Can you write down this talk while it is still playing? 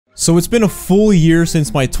So it's been a full year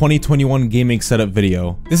since my 2021 gaming setup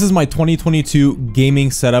video. This is my 2022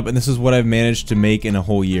 gaming setup, and this is what I've managed to make in a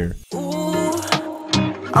whole year.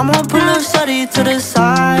 I'm gonna pull a study to the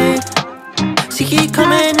side. She keep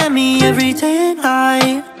coming at me every day and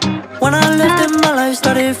night. When I left it, my life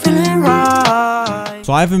started feeling right.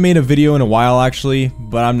 So I haven't made a video in a while actually,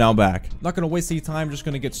 but I'm now back. Not gonna waste any time, just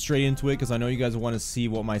gonna get straight into it because I know you guys want to see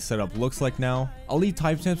what my setup looks like now. I'll leave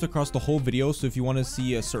timestamps across the whole video, so if you want to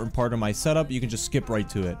see a certain part of my setup, you can just skip right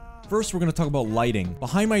to it. First, we're going to talk about lighting.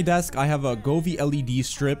 Behind my desk, I have a Govee LED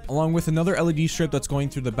strip, along with another LED strip that's going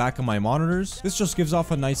through the back of my monitors. This just gives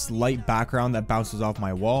off a nice light background that bounces off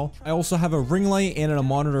my wall. I also have a ring light and a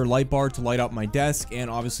monitor light bar to light up my desk, and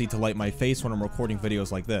obviously to light my face when I'm recording videos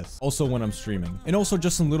like this. Also when I'm streaming. And also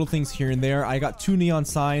just some little things here and there. I got two neon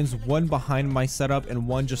signs, one behind my setup and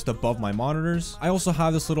one just above my monitors. I also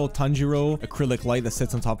have this little Tanjiro acrylic light that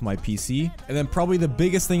sits on top of my PC. And then probably the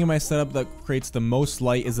biggest thing in my setup that creates the most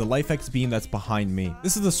light is the LifeX beam that's behind me.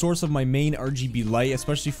 This is the source of my main RGB light,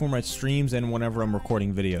 especially for my streams and whenever I'm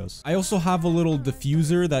recording videos. I also have a little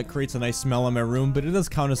diffuser that creates a nice smell in my room, but it does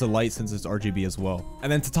count as a light since it's RGB as well.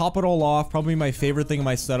 And then to top it all off, probably my favorite thing in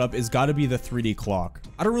my setup is gotta be the 3D clock.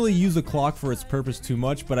 I don't really use the clock for its purpose too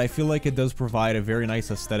much, but I feel like it does provide a very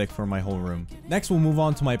nice aesthetic for my whole room. Next, we'll move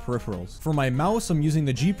on to my peripherals. For my mouse, I'm using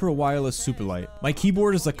the G Pro Wireless Superlight. My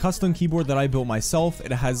keyboard is a custom keyboard that I built myself.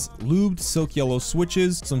 It has lubed silk yellow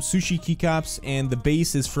switches, some sushi keycaps, and the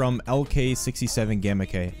base is from LK67 Gamma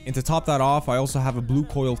K. And to top that off, I also have a blue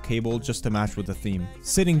coiled cable just to match with the theme.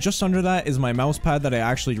 Sitting just under that is my mouse pad that I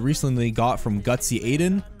actually recently got from Gutsy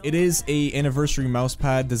Aiden. It is a anniversary mouse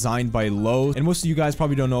pad designed by Lowe, and most of you guys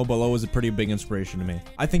probably don't know, but Lowe is a pretty big inspiration to me.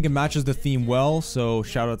 I think it matches the theme well, so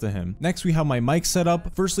shout out to him. Next, we have my mic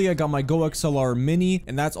setup. Firstly, I got my Go XLR Mini,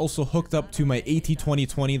 and that's also hooked up to my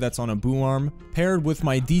AT2020 that's on a boom arm, paired with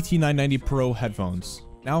my DT990 Pro headphones.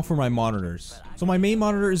 Now for my monitors. So my main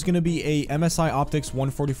monitor is going to be a MSI Optics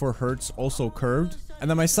 144Hz, also curved. And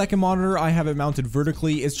then my second monitor, I have it mounted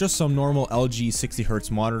vertically. It's just some normal LG 60Hz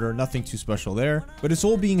monitor, nothing too special there. But it's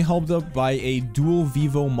all being held up by a dual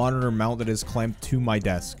Vivo monitor mount that is clamped to my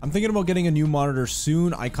desk. I'm thinking about getting a new monitor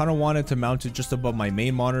soon. I kind of wanted to mount it just above my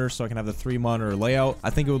main monitor so I can have the 3-monitor layout. I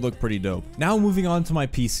think it would look pretty dope. Now moving on to my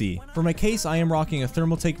PC. For my case, I am rocking a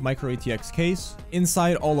Thermaltake Micro ATX case.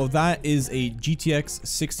 Inside all of that is a GTX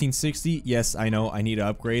 1660. Yes, I know I need to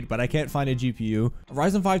upgrade, but I can't find a GPU. A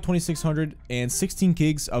Ryzen 5 2600 and 16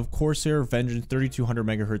 gigs of Corsair Vengeance 3200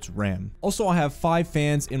 MHz RAM. Also, I have 5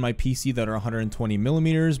 fans in my PC that are 120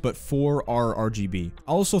 millimeters, but 4 are RGB.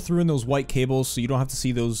 I also threw in those white cables so you don't have to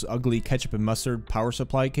see those ugly ketchup and mustard power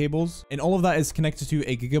supply cables. And all of that is connected to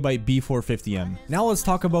a Gigabyte B450M. Now let's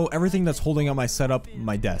talk about everything that's holding up my setup,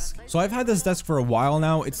 my desk. So I've had this desk for a while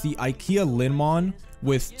now. It's the IKEA Linmon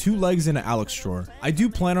with 2 legs and an Alex drawer. I do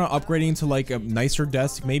plan on upgrading to like a nicer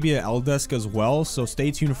desk, maybe an L desk as well, so stay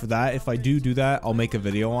tuned for that. If I do that, I'll make a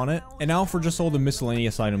video on it. And now for just all the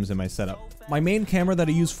miscellaneous items in my setup. My main camera that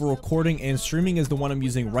I use for recording and streaming is the one I'm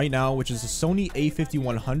using right now, which is a Sony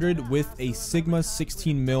a5100 with a Sigma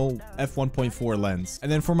 16mm f1.4 lens.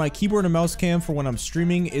 And then for my keyboard and mouse cam for when I'm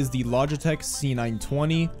streaming is the Logitech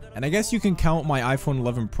C920. And I guess you can count my iPhone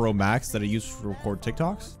 11 Pro Max that I use to record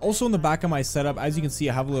TikToks. Also in the back of my setup, as you can see,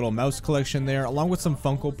 I have a little mouse collection there, along with some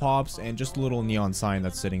Funko Pops and just a little neon sign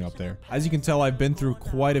that's sitting up there. As you can tell, I've been through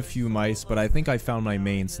quite a few mice, but I think I found my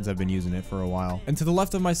main since I've been using it for a while. And to the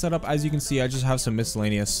left of my setup, as you can see, I just have some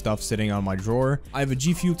miscellaneous stuff sitting on my drawer. I have a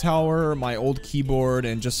G Fuel tower, my old keyboard,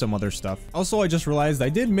 and just some other stuff. Also, I just realized I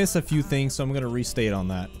did miss a few things, so I'm going to restate on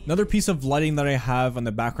that. Another piece of lighting that I have on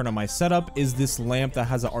the background of my setup is this lamp that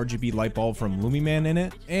has an RGB light bulb from Lumiman in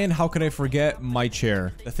it. And how could I forget my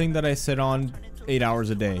chair, the thing that I sit on 8 hours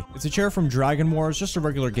a day. It's a chair from Dragon Wars, just a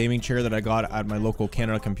regular gaming chair that I got at my local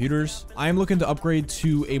Canada Computers. I am looking to upgrade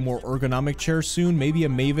to a more ergonomic chair soon, maybe a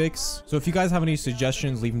Mavix. So if you guys have any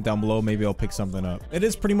suggestions, leave them down below. Maybe I'll pick something up. It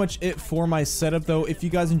is pretty much it for my setup though. If you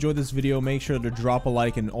guys enjoyed this video, make sure to drop a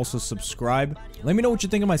like and also subscribe. Let me know what you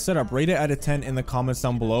think of my setup. Rate it out of 10 in the comments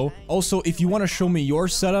down below. Also, if you want to show me your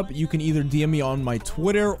setup, you can either DM me on my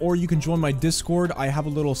Twitter or you can join my Discord. I have a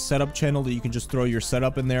little setup channel that you can just throw your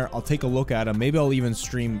setup in there. I'll take a look at them. Maybe I'll even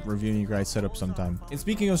stream reviewing you guys setup sometime. And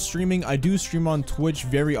speaking of streaming, I do stream on Twitch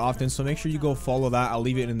very often, so make sure you go follow that. I'll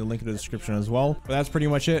leave it in the link in the description as well. But that's pretty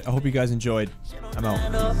much it. I hope you guys enjoyed. I'm out.